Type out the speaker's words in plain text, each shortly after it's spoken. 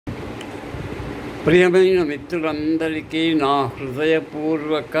ప్రియమైన మిత్రులందరికీ నా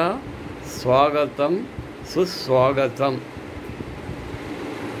హృదయపూర్వక స్వాగతం, సుస్వాగతం.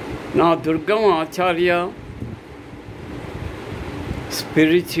 నా దుర్గం ఆచార్య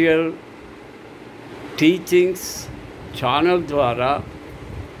స్పిరిచువల్ టీచింగ్స్ ఛానల్ ద్వారా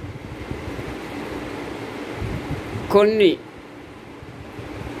కొన్ని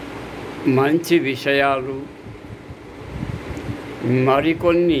మంచి విషయాలు,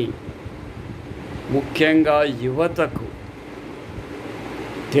 మరికొన్ని ముఖ్యంగా యువతకు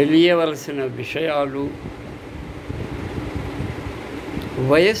తెలియవలసిన విషయాలు,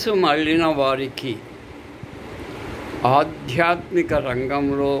 వయసు మళ్ళిన వారికి ఆధ్యాత్మిక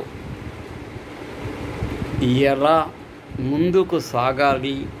రంగంలో ఎలా ముందుకు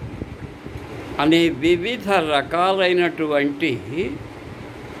సాగాలి అనే వివిధ రకాలైనటువంటి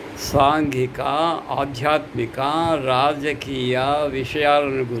సాంఘిక, ఆధ్యాత్మిక, రాజకీయ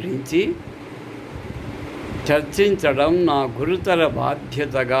విషయాలను గురించి చర్చించడం నా గురుతర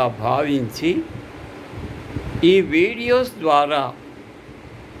బాధ్యతగా భావించి ఈ వీడియోస్ ద్వారా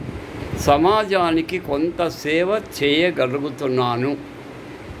సమాజానికి కొంత సేవ చేయగలుగుతున్నాను.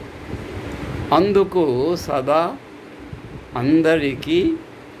 అందుకు సదా అందరికీ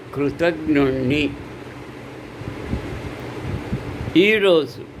కృతజ్ఞుణ్ణి.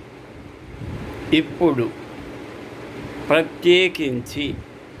 ఈరోజు ఇప్పుడు ప్రత్యేకించి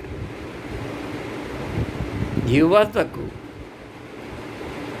యువతకు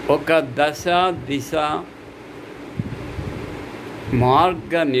ఒక దశ దిశ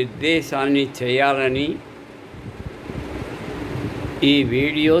మార్గనిర్దేశాన్ని చేయాలని ఈ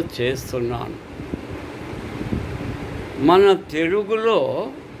వీడియో చేస్తున్నాను. మన తెలుగులో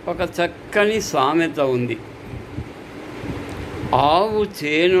ఒక చక్కని సామెత ఉంది. ఆవు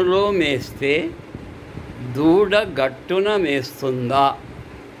చేనులో మేస్తే దూడ గట్టున మేస్తుందా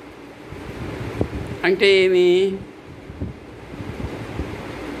అంటే ఏమి?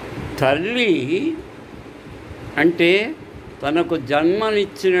 తల్లి అంటే తనకు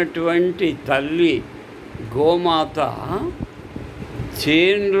జన్మనిచ్చినటువంటి తల్లి గోమాత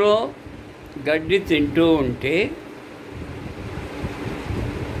చేనులో గడ్డి తింటూ ఉంటే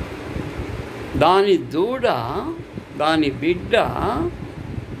దాని దూడ, దాని బిడ్డ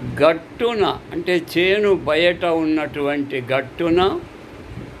గట్టున అంటే చేను బయట ఉన్నటువంటి గట్టున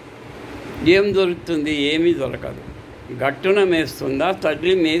ఏం దొరుకుతుంది? ఏమీ దొరకదు. గట్టున మేస్తుందా?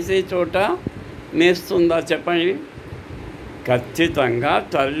 తల్లి మేసే చోట మేస్తుందా? చెప్పండి. ఖచ్చితంగా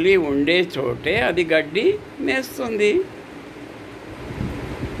తల్లి ఉండే చోటే అది గడ్డి మేస్తుంది.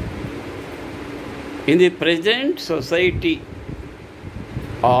 In the present society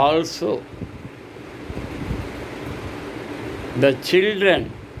also the children,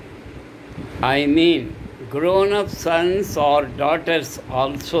 I mean grown-up sons or daughters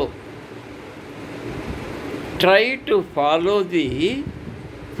also, try to follow the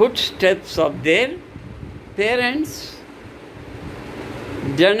footsteps of their parents.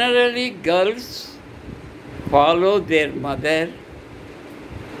 Generally, girls follow their mother.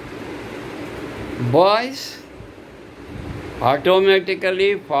 Boys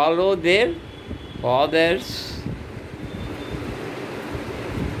automatically follow their fathers.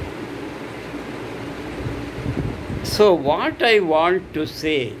 So what I want to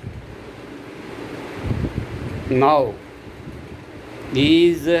say now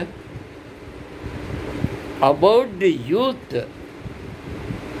is about the youth.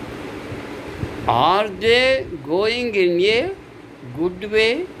 Are they going in a good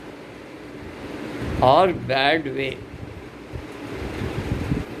way or bad way?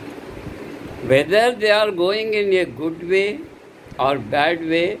 Whether they are going in a good way or bad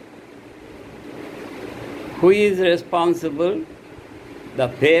way, who is responsible? The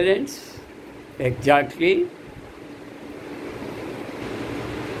parents, exactly.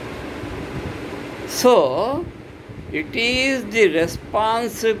 So, it is the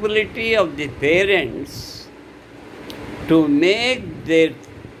responsibility of the parents to make their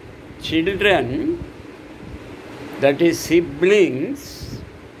children, that is siblings,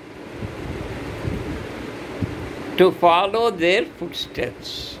 to follow their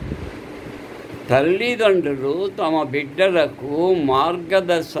footsteps. తల్లిదండ్రులు తమ బిడ్డలకు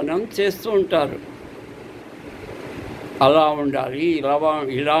మార్గదర్శనం చేస్తూ ఉంటారు. అలా ఉండాలి,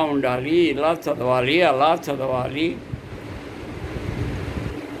 ఇలా ఉండాలి, ఇలా చదవాలి, అలా చదవాలి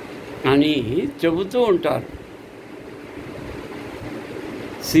అని చెబుతూ ఉంటారు.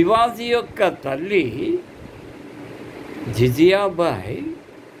 శివాజీ యొక్క తల్లి జిజియాబాయి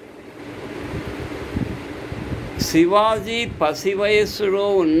శివాజీ పసి వయస్సులో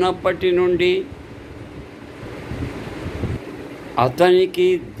ఉన్నప్పటి నుండి అతనికి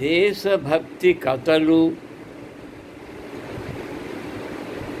దేశభక్తి కథలు,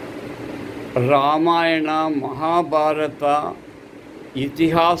 రామాయణ మహాభారత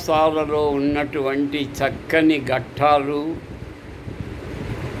ఇతిహాసాలలో ఉన్నటువంటి చక్కని ఘట్టాలు,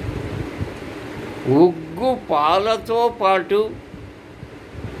 ఉగ్గు పాలతో పాటు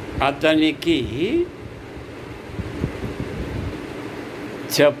అతనికి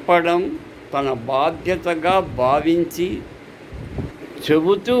చెప్పడం తన బాధ్యతగా భావించి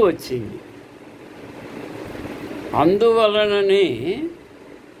చెబుతూ వచ్చింది. అందువలననే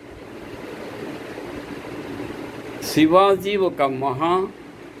శివాజీ ఒక మహా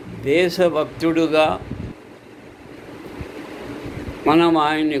దేశభక్తుడుగా మనం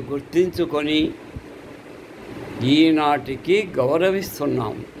ఆయన్ని గుర్తించుకొని ఈనాటికి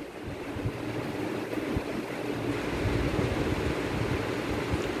గౌరవిస్తున్నాం.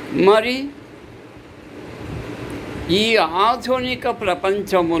 మరి ఈ ఆధునిక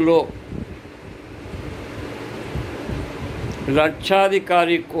ప్రపంచములో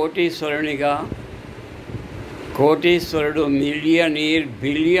లక్షాధికారి కోటీశ్వరునిగా, కోటీశ్వరుడు మిలియనీర్,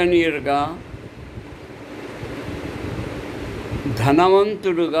 బిలియనీర్గా,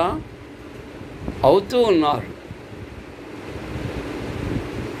 ధనవంతుడుగా అవుతూ ఉన్నారు.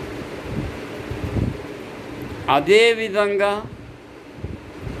 అదేవిధంగా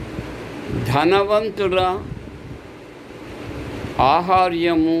ధనవంతుల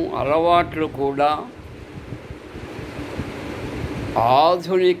ఆహార్యము, అలవాట్లు కూడా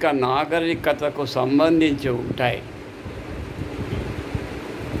ఆధునిక నాగరికతకు సంబంధించి ఉంటాయి.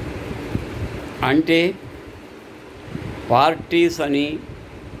 అంటే పార్టీస్ అని,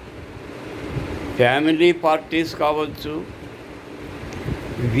 ఫ్యామిలీ పార్టీస్ కావచ్చు,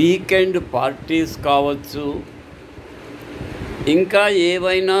 వీకెండ్ పార్టీస్ కావచ్చు, ఇంకా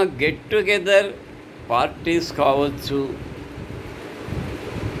ఏవైనా గెట్ టుగెదర్ పార్టీస్ కావచ్చు,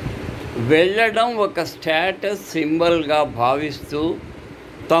 వెళ్ళడం ఒక స్టేటస్ సింబల్గా భావిస్తూ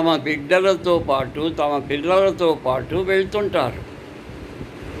తమ బిడ్డలతో పాటు, తమ పిల్లలతో పాటు వెళ్తుంటారు.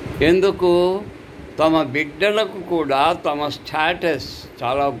 ఎందుకు? తమ బిడ్డలకు కూడా తమ స్టేటస్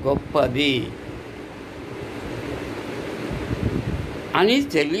చాలా గొప్పది అని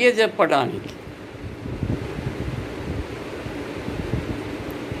తెలియజెప్పడానికి.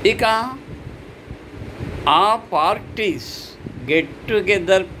 ఇక ఆ parties, get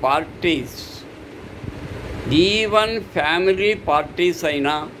together parties, even family parties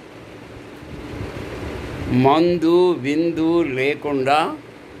అయినా మందు విందు లేకుండా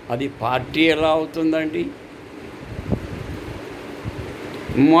అది పార్టీ ఎలా అవుతుందండి?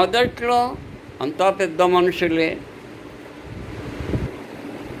 మొదట్లో అంతా పెద్ద మనుషులే,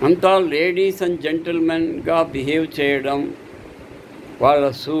 అంతా లేడీస్ అండ్ జెంటిల్మెన్గా బిహేవ్ చేయడం, వాళ్ళ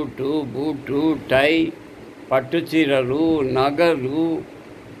సూటు బూటు టై పట్టుచీరలు నగలు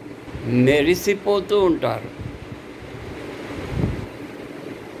మెరిసిపోతూ ఉంటారు.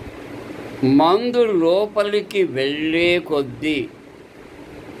 మందు లోపలికి వెళ్ళే కొద్దీ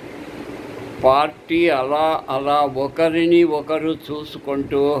పార్టీ అలా అలా ఒకరిని ఒకరు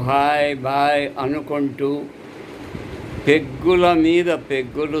చూసుకుంటూ హాయ్ బాయ్ అనుకుంటూ పెగ్గుల మీద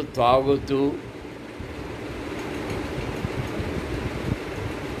పెగ్గులు తాగుతూ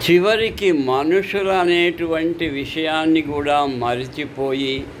చివరికి మనుషులు అనేటువంటి విషయాన్ని కూడా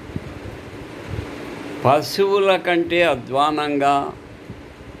మరిచిపోయి పశువుల కంటే అధ్వానంగా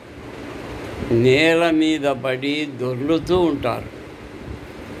నేల మీద పడి దొర్లుతూ ఉంటారు.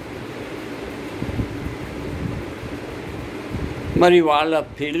 మరి వాళ్ళ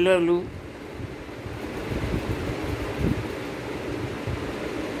పిల్లలు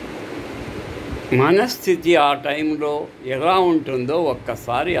మనస్థితి ఆ టైంలో ఎలా ఉంటుందో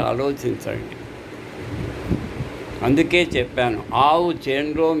ఒక్కసారి ఆలోచించండి. అందుకే చెప్పాను, ఆవు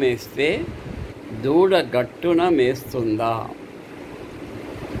చేనులో మేస్తే దూడ గట్టున మేస్తుందా?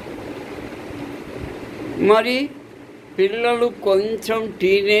 మరి పిల్లలు కొంచెం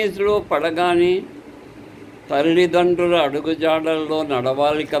టీనేజ్లో పడగానే తల్లిదండ్రుల అడుగుజాడల్లో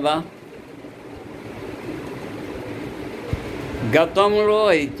నడవాలి కదా. గతంలో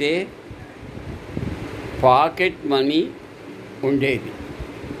అయితే పాకెట్ మనీ ఉండేది,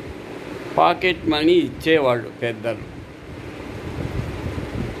 పాకెట్ మనీ ఇచ్చేవాళ్ళు పెద్దలు.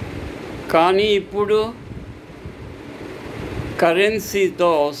 కానీ ఇప్పుడు కరెన్సీతో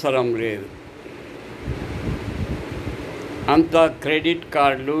అవసరం లేదు, అంతా క్రెడిట్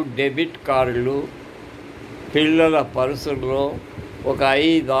కార్డులు, డెబిట్ కార్డులు, పిల్లల పర్సుల్లో ఒక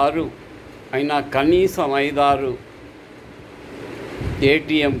 5-6 అయినా కనీసం 5-6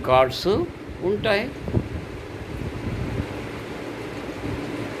 ఏటీఎం కార్డ్స్ ఉంటాయి.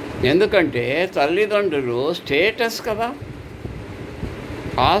 ఎందుకంటే తల్లిదండ్రులు స్టేటస్ కదా,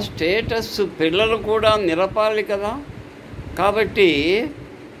 ఆ స్టేటస్ పిల్లలు కూడా నిలపాలి కదా. కాబట్టి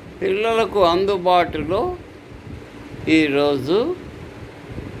పిల్లలకు అందుబాటులో ఈరోజు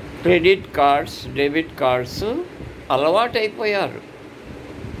క్రెడిట్ కార్డ్స్, డెబిట్ కార్డ్స్ అలవాటైపోయారు.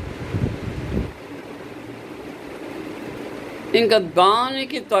 ఇంకా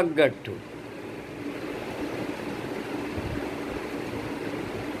దానికి తగ్గట్టు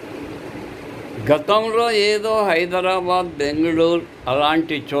గతంలో ఏదో హైదరాబాద్, బెంగళూరు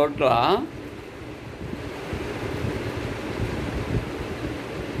అలాంటి చోట్ల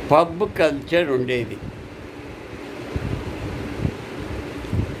పబ్ కల్చర్ ఉండేది.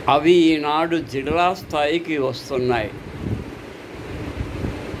 అవి ఈనాడు జిల్లా స్థాయికి వస్తున్నాయి.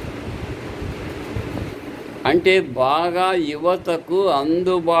 అంటే బాగా యువతకు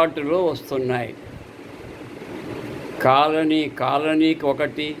అందుబాటులో వస్తున్నాయి. కాలనీకి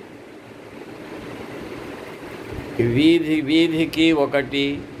ఒకటి, వీధికి ఒకటి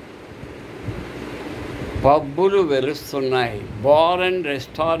పబ్బులు వెలుస్తున్నాయి, బార్ అండ్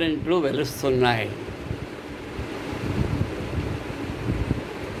రెస్టారెంట్లు వెలుస్తున్నాయి.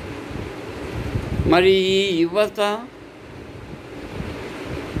 మరి ఈ యువత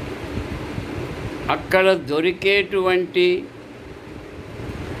అక్కడ దొరికేటువంటి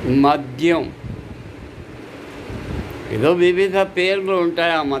మద్యం, ఏదో వివిధ పేర్లు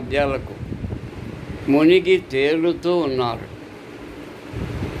ఉంటాయి ఆ మద్యాలకు, మునిగి తేలుతూ ఉన్నారు.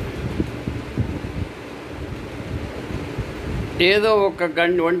 ఏదో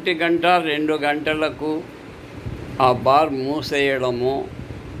 1 గంట 2 గంటలకు ఆ బార్ మూసేయడము,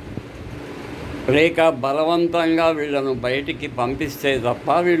 లేక బలవంతంగా వీళ్ళను బయటికి పంపిస్తే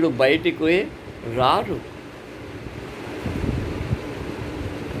తప్ప వీళ్ళు బయటికి రారు.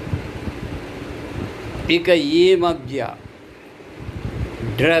 ఇక ఈ మధ్య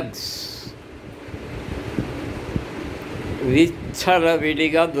డ్రగ్స్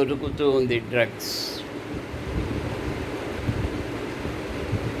విచ్చలవిడిగా దొరుకుతూ ఉంది. డ్రగ్స్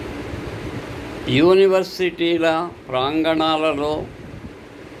యూనివర్సిటీల ప్రాంగణాలలో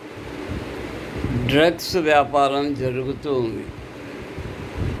డ్రగ్స్ వ్యాపారం జరుగుతూ ఉంది.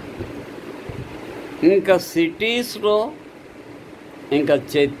 ఇంకా సిటీస్లో ఇంకా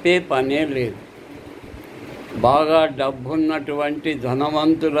చెప్పే పనే లేదు. బాగా డబ్బున్నటువంటి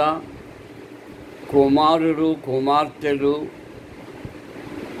ధనవంతుల కుమారులు, కుమార్తెలు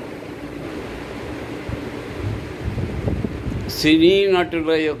సినీ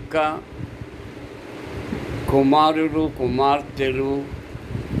నటుల యొక్క కుమారులు, కుమార్తెలు,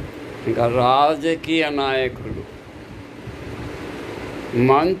 ఇంకా రాజకీయ నాయకులు,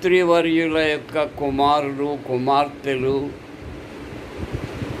 మంత్రివర్యుల యొక్క కుమారులు, కుమార్తెలు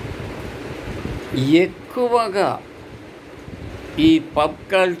ఎక్కువగా ఈ పబ్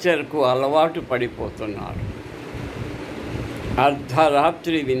కల్చర్కు అలవాటు పడిపోతున్నారు.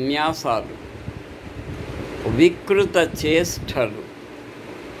 అర్ధరాత్రి విన్యాసాలు, వికృత చేష్టలు,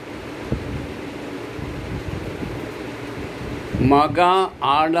 మగ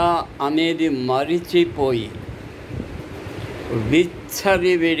ఆడ అనేది మరిచిపోయి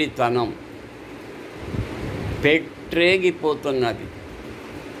విచ్చలివిడితనం పెట్టేగిపోతున్నది.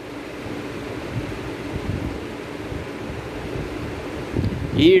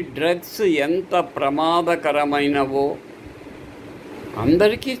 ఈ డ్రగ్స్ ఎంత ప్రమాదకరమైనవో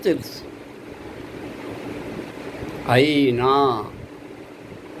అందరికీ తెలుసు. అయినా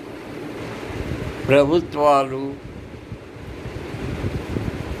ప్రభుత్వాలు,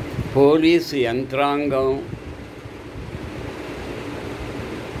 పోలీసు యంత్రాంగం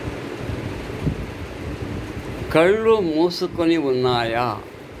కళ్ళు మూసుకొని ఉన్నాయా?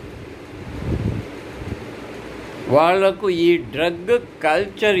 వాళ్లకు ఈ డ్రగ్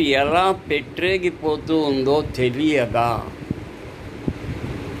కల్చర్ ఎలా పెట్టేగిపోతూ ఉందో తెలియదా?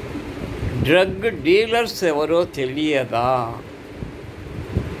 డ్రగ్ డీలర్స్ ఎవరో తెలియదా?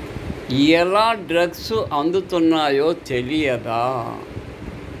 ఎలా డ్రగ్స్ అందుతున్నాయో తెలియదా?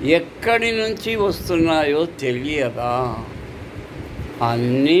 ఎక్కడి నుంచి వస్తున్నాయో తెలియదా?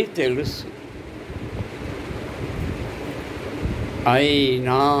 అన్నీ తెలుసు.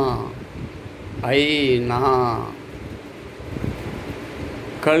 అయినా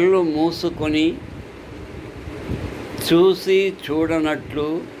కళ్ళు మూసుకొని చూసి చూడనట్లు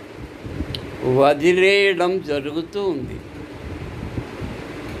వదిలేయడం జరుగుతూ ఉంది.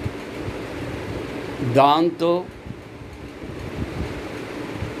 దాంతో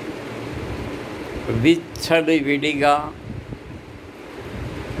విచ్చలవిడిగా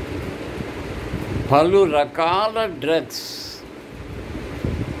పలు రకాల డ్రగ్స్,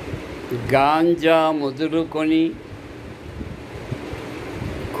 గాంజా మొదలుకొని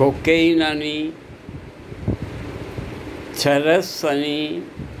కొకైన్ అని, చెరస్ అని,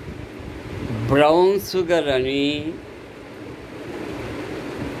 బ్రౌన్ షుగర్ అని,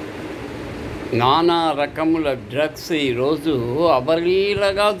 నానా రకముల డ్రగ్స్ ఈరోజు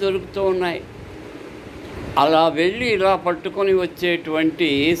అవలీలగా దొరుకుతూ ఉన్నాయి. అలా వెళ్ళి ఇలా పట్టుకొని వచ్చేటువంటి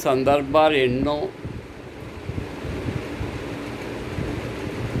సందర్భాలు ఎన్నో.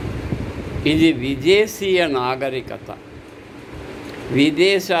 ఇది విదేశీయ నాగరికత.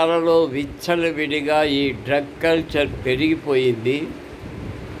 విదేశాలలో విచ్చలవిడిగా ఈ డ్రగ్ కల్చర్ పెరిగిపోయింది.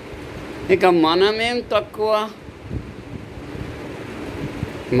 ఇక మనమేం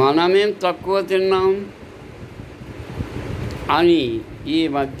తక్కువ తిన్నాం అని ఈ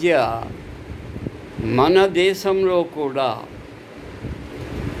మధ్య మన దేశంలో కూడా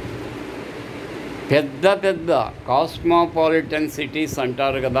పెద్ద పెద్ద కాస్మోపాలిటన్ సిటీస్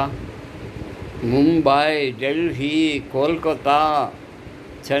అంటారు కదా, ముంబై, ఢిల్లీ, కోల్కతా,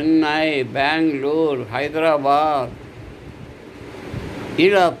 చెన్నై, బెంగళూరు, హైదరాబాద్,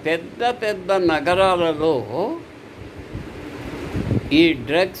 ఇలా పెద్ద పెద్ద నగరాలలో ఈ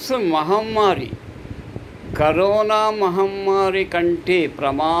డ్రగ్స్ మహమ్మారి, కరోనా మహమ్మారి కంటే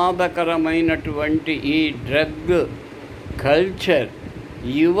ప్రమాదకరమైనటువంటి ఈ డ్రగ్ కల్చర్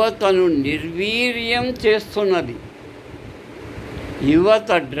యువతను నిర్వీర్యం చేస్తున్నది. యువత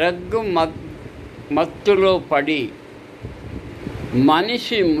డ్రగ్ మత్తులో పడి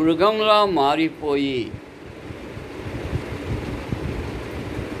మనిషి మృగంలా మారిపోయి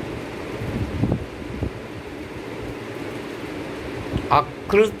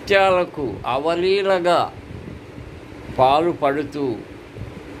అకృత్యాలకు అవలీలగా పాల్పడుతూ,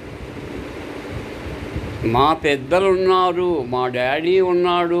 మా పెద్దలున్నారు, మా డాడీ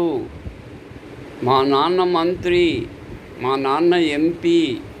ఉన్నాడు, మా నాన్న మంత్రి, మా నాన్న ఎంపీ,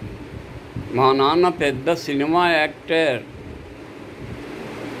 మా నాన్న పెద్ద సినిమా యాక్టర్,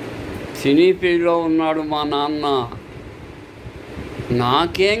 సినీ ఫీల్డ్లో ఉన్నాడు మా నాన్న,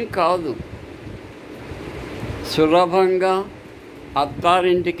 నాకేం కాదు, సులభంగా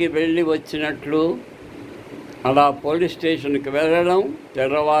అత్తారింటికి వెళ్ళి వచ్చినట్లు అలా పోలీస్ స్టేషన్కి వెళ్ళడం,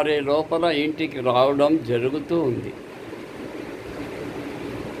 తెల్లవారే లోపల ఇంటికి రావడం జరుగుతూ ఉంది.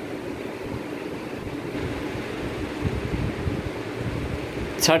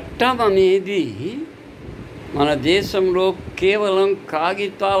 చట్టం అనేది మన దేశంలో కేవలం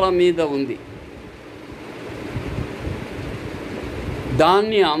కాగితాల మీద ఉంది.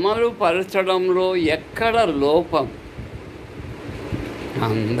 దాన్ని అమలు పరచడంలో ఎక్కడ లోపం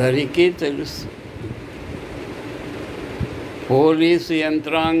అందరికీ తెలుసు. పోలీసు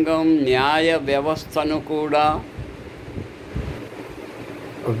యంత్రాంగం, న్యాయ వ్యవస్థను కూడా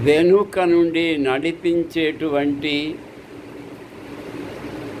వెనుక నుండి నడిపించేటువంటి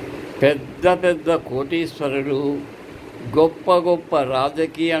పెద్ద పెద్ద కోటీశ్వరులు, గొప్ప గొప్ప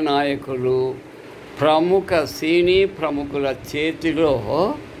రాజకీయ నాయకులు, ప్రముఖ సినీ ప్రముఖుల చేతిలో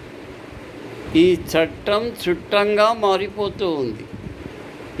ఈ చట్టం చుట్టంగా మారిపోతూ ఉంది.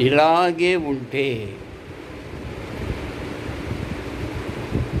 ఇలాగే ఉంటే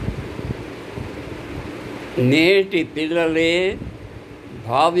నేటి పిల్లలే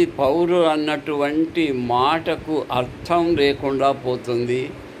భావి పౌరులు అన్నటువంటి మాటకు అర్థం లేకుండా పోతుంది,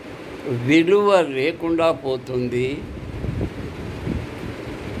 విలువ లేకుండా పోతుంది.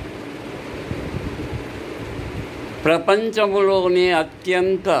 ప్రపంచంలోనే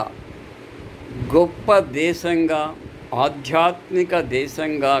అత్యంత గొప్ప దేశంగా, ఆధ్యాత్మిక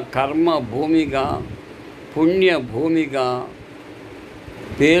దేశంగా, కర్మ భూమిగా, పుణ్యభూమిగా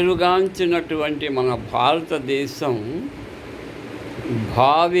పేరుగాంచినటువంటి మన భారతదేశం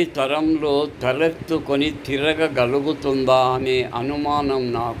భావి తరంలో తలెత్తుకొని తిరగగలుగుతుందా అనే అనుమానం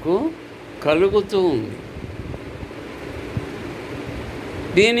నాకు కలుగుతూ ఉంది.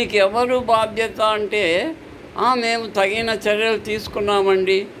 దీనికి ఎవరు బాధ్యత అంటే, మేము తగిన చర్యలు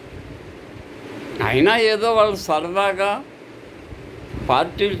తీసుకున్నామండి, అయినా ఏదో వాళ్ళు సరదాగా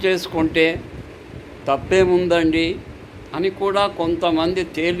పార్టీలు చేసుకుంటే తప్పేముందండి అని కూడా కొంతమంది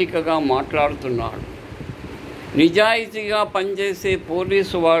తేలికగా మాట్లాడుతున్నారు. నిజాయితీగా పనిచేసే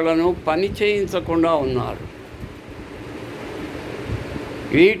పోలీసు వాళ్లను పని చేయించకుండా ఉన్నారు.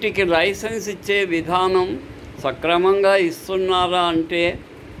 వీటికి లైసెన్స్ ఇచ్చే విధానం సక్రమంగా ఇస్తున్నారా అంటే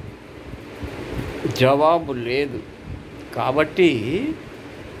జవాబు లేదు. కాబట్టి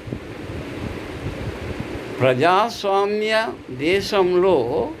ప్రజాస్వామ్య దేశంలో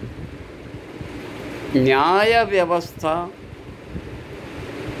న్యాయ వ్యవస్థ,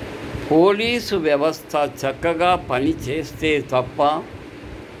 పోలీసు వ్యవస్థ చక్కగా పనిచేస్తే తప్ప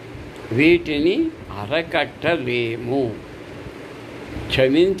వీటిని అరకట్టలేము.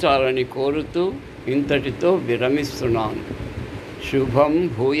 క్షమించాలని కోరుతూ ఇంతటితో విరమిస్తున్నాను. శుభం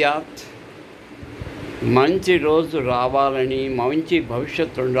భూయాత్. మంచి రోజు రావాలని, మంచి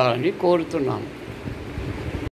భవిష్యత్తు ఉండాలని కోరుతున్నాను.